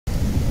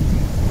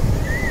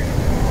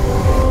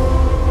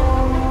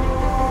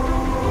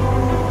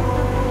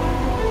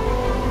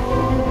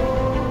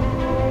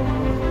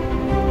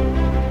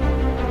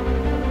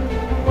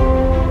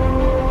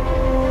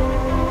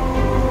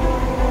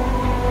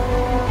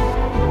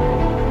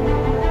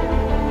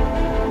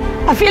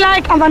I feel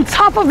like I'm on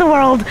top of the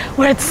world.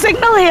 We're at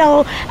Signal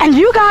Hill and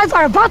you guys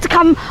are about to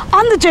come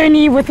on the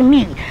journey with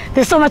me.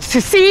 There's so much to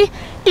see,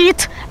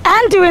 eat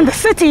and do in the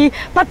city,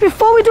 but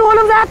before we do all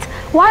of that,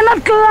 why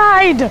not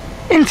glide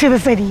into the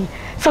city?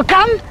 So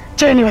come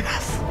journey with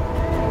us.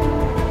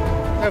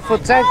 For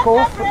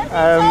takeoff,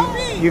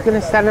 you're going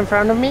to stand in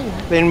front of me,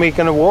 then we're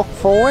going to walk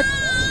forward.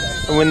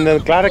 And when the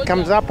glider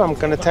comes up, I'm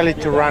going to tell you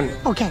to run.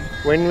 Okay.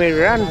 When we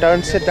run,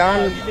 don't sit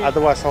down,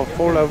 otherwise I'll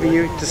fall over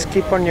you. Just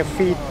keep on your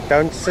feet,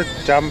 don't sit,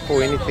 jump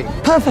or anything.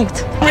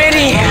 Perfect.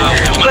 Ready,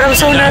 but I'm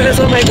so nervous,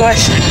 oh my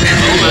gosh.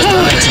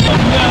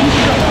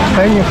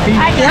 Stay on your feet,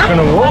 Yeah. We're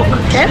going to walk.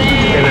 Okay.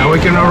 And now we're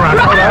going to run.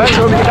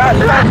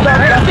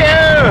 Thank you!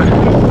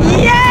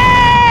 Yay!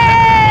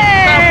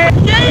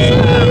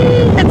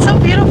 Yay! It's so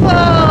beautiful.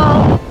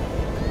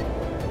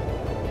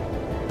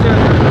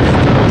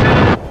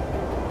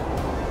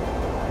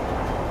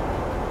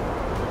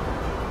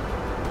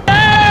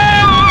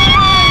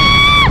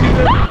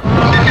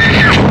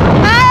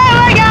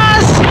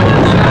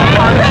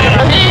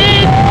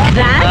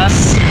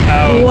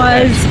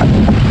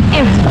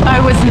 I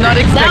was not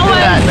expecting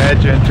that.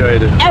 Glad you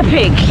enjoyed it.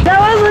 Epic. That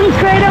was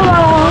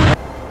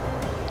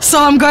incredible. So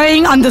I'm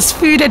going on this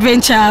food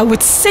adventure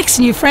with 6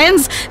 new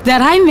friends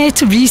that I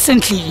met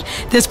recently.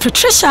 There's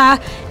Patricia,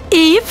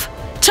 Eve,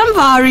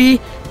 Chamvari,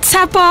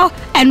 Tsapo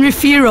and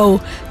Rufiro.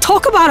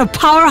 Talk about a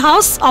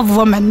powerhouse of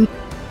women.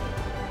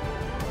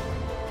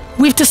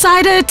 We've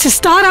decided to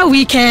start our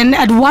weekend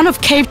at one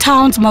of Cape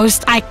Town's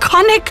most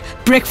iconic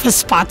breakfast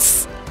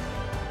spots.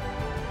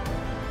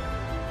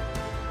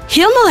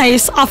 Heel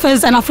Malays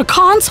offers an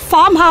Afrikaans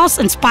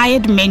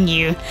farmhouse-inspired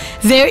menu.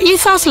 Their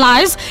ethos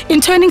lies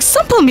in turning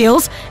simple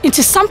meals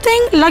into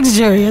something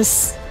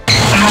luxurious.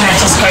 I'm gonna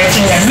just go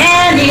through the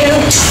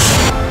menu.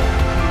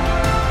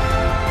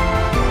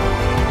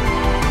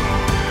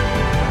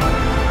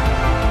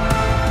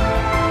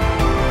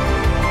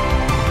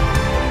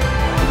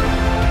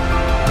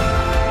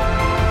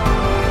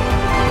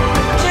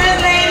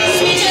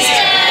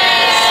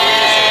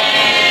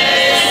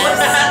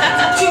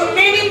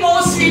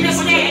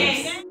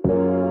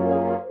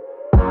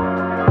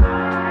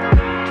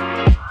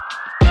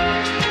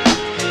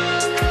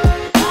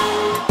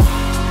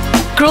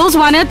 Girls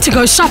wanted to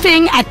go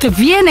shopping at the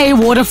V&A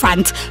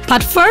waterfront,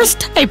 but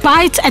first a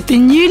bite at the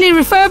newly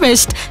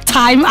refurbished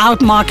Time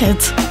Out Market.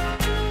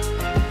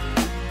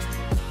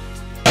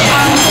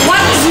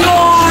 What is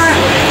your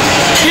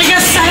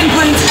biggest selling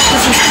point?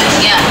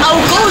 Yeah,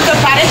 I'll go with the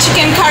butter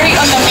chicken curry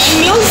on the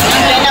main meals,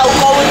 and then I'll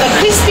go with the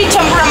crispy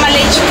tempura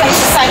Malay chicken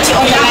society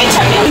on the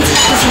lighter meals.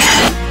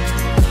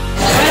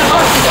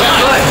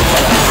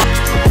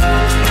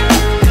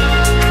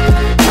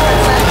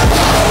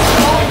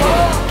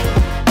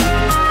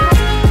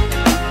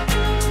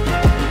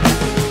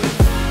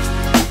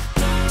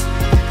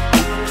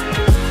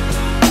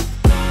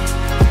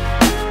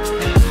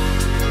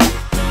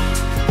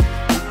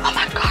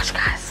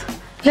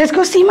 Let's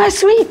go see my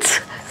sweets.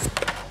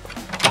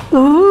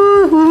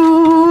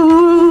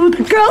 Ooh,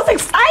 the girl's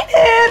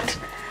excited.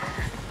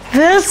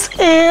 This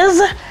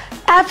is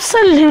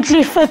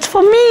absolutely fit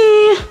for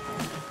me.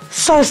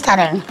 So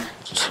stunning.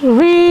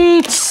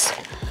 Sweets,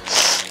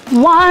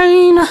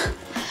 wine.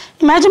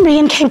 Imagine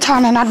being in Cape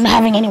Town and not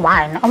having any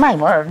wine. Oh my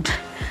word.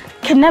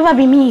 Can never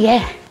be me,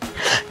 yeah.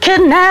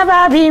 Can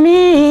never be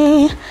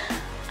me.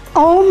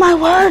 Oh my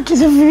word,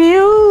 the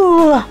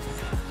view.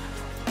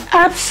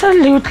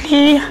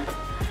 Absolutely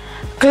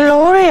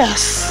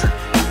glorious.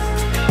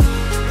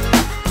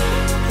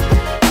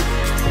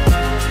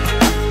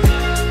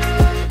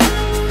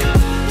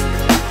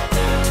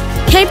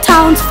 Cape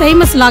Town's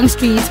famous Long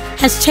Street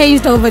has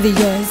changed over the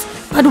years,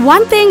 but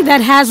one thing that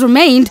has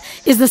remained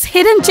is this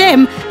hidden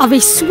gem of a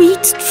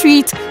sweet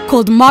treat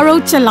called Moro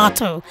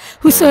Gelato,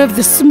 who serve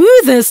the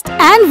smoothest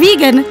and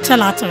vegan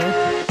gelato.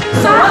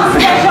 So what's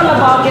special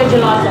about your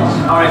gelato?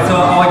 Alright, so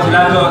our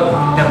gelato,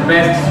 the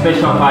best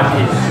special part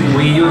is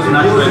we use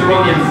natural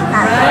ingredients.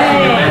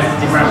 That's the best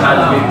different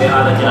part with the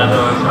other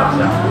gelato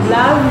structure.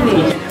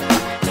 Lovely.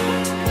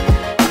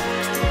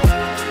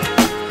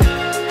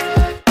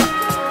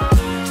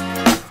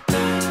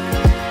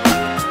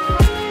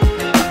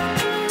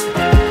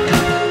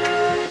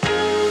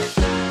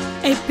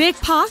 A big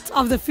part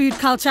of the food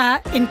culture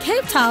in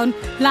Cape Town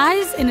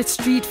lies in its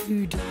street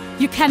food.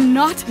 You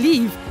cannot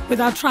leave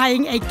without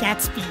trying a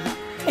Gatsby.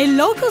 A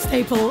local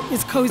staple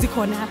is Cozy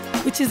Corner,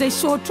 which is a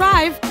short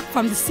drive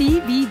from the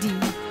CBD.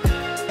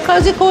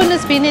 Cozy Corner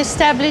has been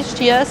established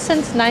here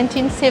since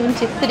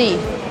 1973.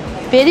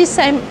 Very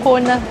same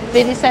corner,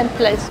 very same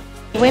place.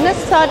 When it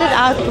started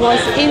out, it was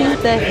in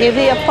the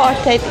heavy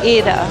apartheid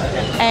era,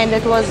 and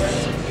it was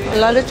a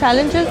lot of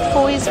challenges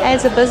for us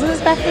as a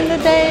business back in the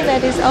day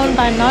that is owned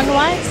by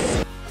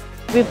non-whites.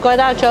 We've got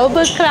our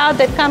Joburg crowd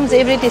that comes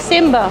every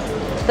December.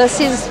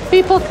 This is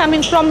people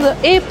coming from the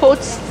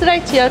airport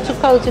straight here to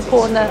Cozy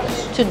Corner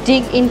to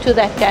dig into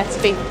that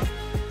Gatsby.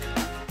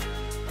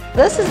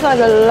 This has got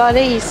a lot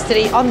of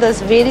history on this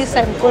very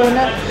same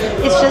corner.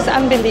 It's just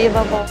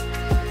unbelievable.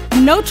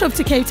 No trip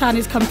to Cape Town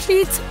is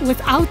complete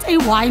without a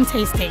wine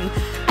tasting.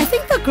 I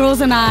think the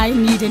girls and I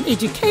need an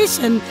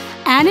education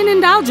and an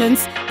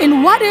indulgence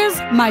in what is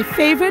my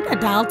favorite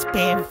adult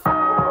bev.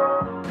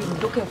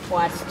 Looking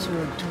forward to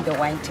do the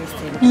wine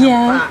tasting.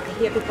 Yeah. I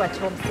hear people at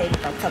home saying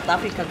that South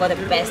Africa got the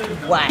best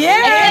wine.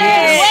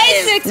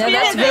 Yes. No,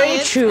 that's very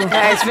true.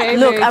 That's very,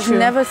 Look, very I've true.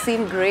 never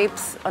seen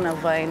grapes on a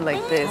vine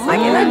like this. Like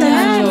in a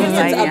tangible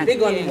vine. It's a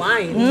big on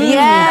wine.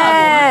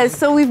 Yes.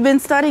 So we've been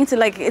starting to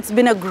it's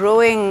been a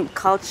growing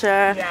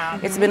culture. Yeah.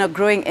 It's been a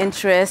growing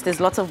interest. There's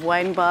lots of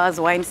wine bars,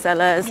 wine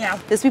cellars. Yeah.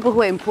 There's people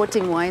who are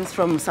importing wines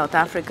from South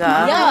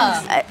Africa.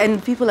 Yeah.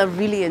 And people are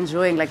really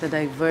enjoying the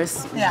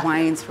diverse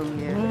wines from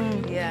here.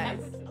 Yeah.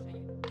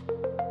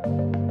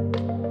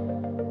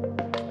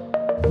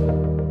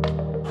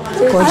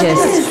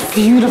 Gorgeous.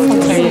 Beautiful.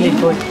 Really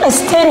good.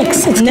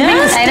 Aesthetics. It's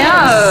nice. I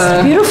know.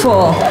 It's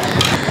beautiful.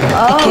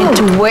 I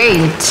can't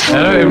wait.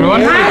 Hello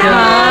everyone.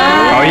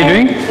 How are you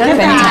doing?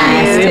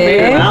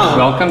 Fantastic.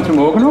 Welcome to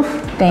Morgenhof.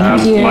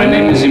 Thank you. My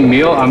name is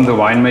Emil. I'm the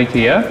winemaker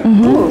here.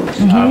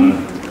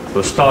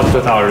 We'll start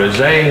with our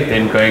rosé,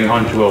 then going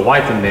on to a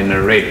white and then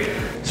a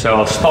red. So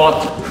I'll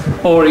start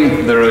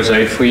pouring the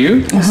rosé for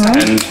you.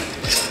 And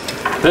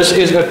this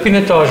is a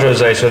Pinotage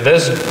rosé. So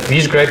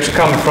these grapes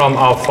come from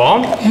our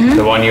farm,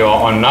 the one you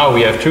are on now.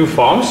 We have two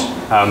farms.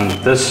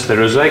 The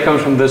rosé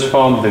comes from this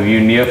farm, the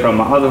Viognier from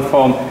our other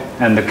farm,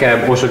 and the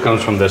Cab also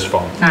comes from this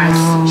farm.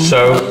 Nice.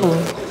 So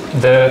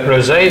the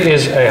rosé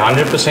is a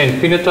 100%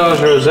 Pinotage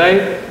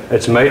rosé.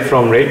 It's made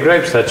from red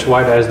grapes, that's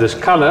why it has this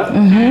color.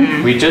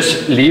 We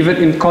just leave it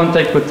in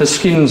contact with the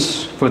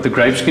skins, with the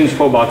grape skins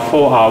for about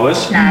 4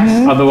 hours.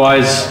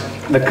 Otherwise,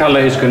 the color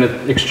is going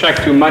to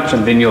extract too much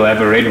and then you'll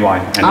have a red wine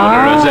and not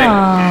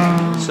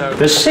a rosé. So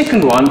the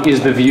second one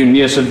is the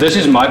Viognier. So this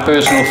is my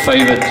personal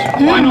favorite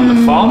wine on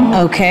the farm.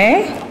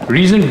 Okay.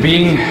 Reason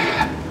being,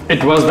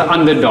 it was the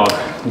underdog.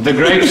 The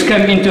grapes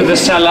came into the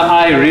cellar.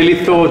 I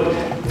really thought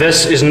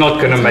this is not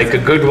going to make a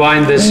good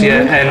wine this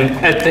year. And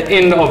at the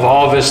end of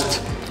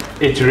harvest,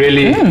 it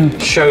really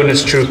shown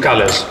its true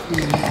colors.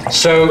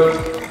 So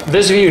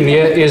this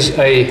Viognier is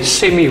a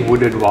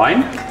semi-wooded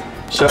wine.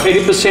 So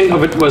 80%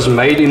 of it was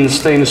made in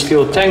stainless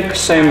steel tank,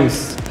 same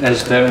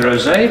as the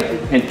rosé,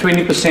 and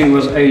 20%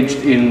 was aged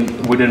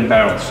in wooden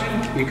barrels.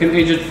 You can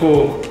age it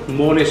for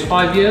more or less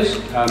 5 years.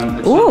 It's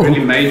not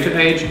really made to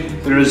age.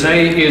 The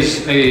rosé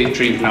is a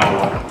drink now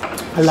wine.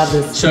 I love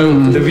this. So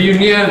the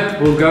Viognier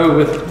will go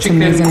with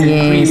chicken and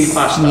creamy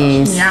pasta.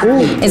 Yes.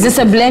 Yeah. Is this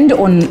a blend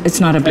or it's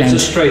not a blend?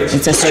 It's a straight.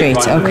 It's a straight.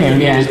 Wine. Okay.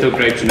 Viognier Yeah. is the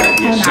grapes in it.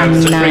 Yes. So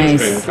it's a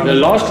Nice. French grape. The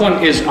last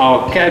one is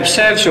our Cab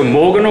Sauv. So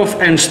Morgenhof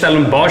and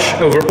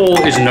Stellenbosch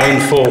overall is known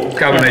for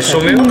Cabernet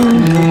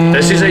Sauvignon.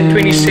 This is a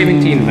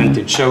 2017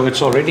 vintage, so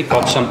it's already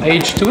got some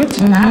age to it.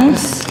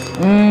 Nice.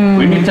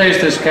 When you taste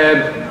this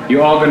Cab,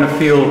 you are going to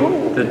feel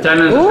the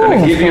tannins. It's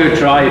going to give you a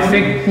dry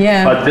effect,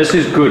 but this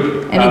is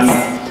good. And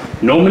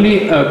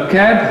normally a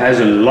Cab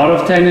has a lot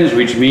of tannins,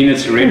 which means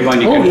it's a red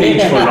wine you can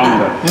age for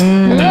longer.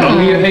 The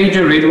longer you age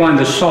a red wine,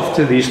 the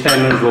softer these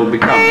tannins will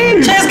become.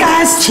 Cheers,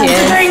 guys.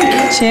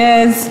 Cheers.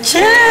 Cheers.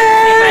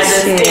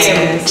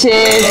 Cheers.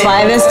 Cheers.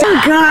 By this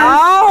time.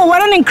 Oh,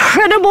 what an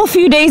incredible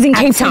few days in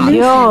Cape Town.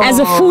 As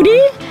a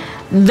foodie,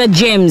 the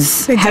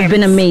gems have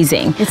been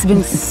amazing. It's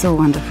been so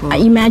wonderful.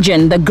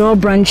 Imagine the girl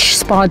brunch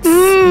spots.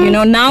 You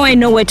know, now I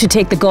know where to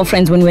take the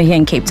girlfriends when we're here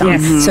in Cape Town.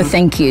 So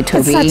thank you,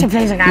 Toby. It's such a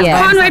pleasure, guys.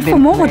 Can't wait for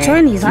more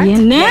journeys, right?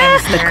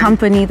 Yes. The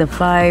company, the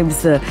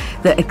vibes,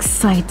 the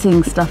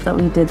exciting stuff that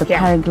we did, the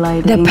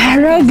paragliding. The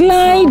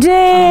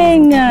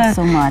paragliding. Thank you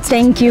so much.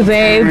 Thank you,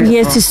 babe.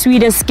 Here's to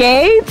Sweet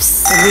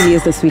Escapes. It really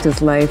is the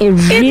sweetest life. It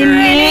really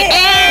is.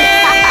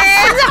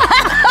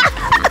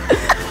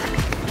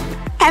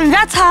 And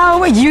that's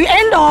how you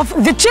end off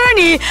the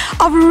journey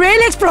of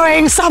really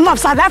exploring some of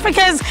South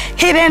Africa's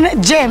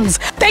hidden gems.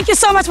 Thank you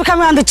so much for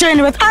coming on the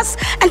journey with us.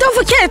 And don't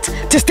forget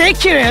to stay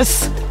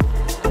curious.